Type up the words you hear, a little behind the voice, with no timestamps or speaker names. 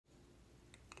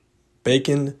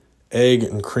bacon, egg,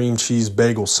 and cream cheese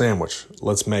bagel sandwich.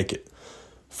 Let's make it.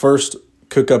 First,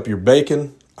 cook up your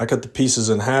bacon. I cut the pieces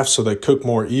in half so they cook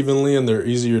more evenly and they're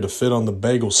easier to fit on the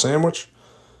bagel sandwich.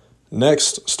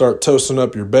 Next, start toasting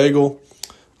up your bagel.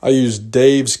 I used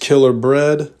Dave's Killer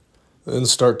Bread. Then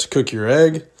start to cook your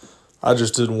egg. I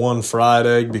just did one fried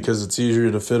egg because it's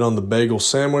easier to fit on the bagel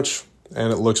sandwich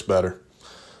and it looks better.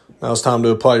 Now it's time to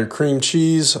apply your cream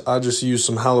cheese. I just used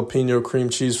some jalapeno cream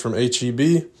cheese from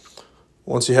H-E-B.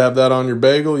 Once you have that on your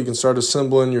bagel, you can start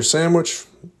assembling your sandwich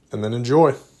and then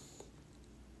enjoy.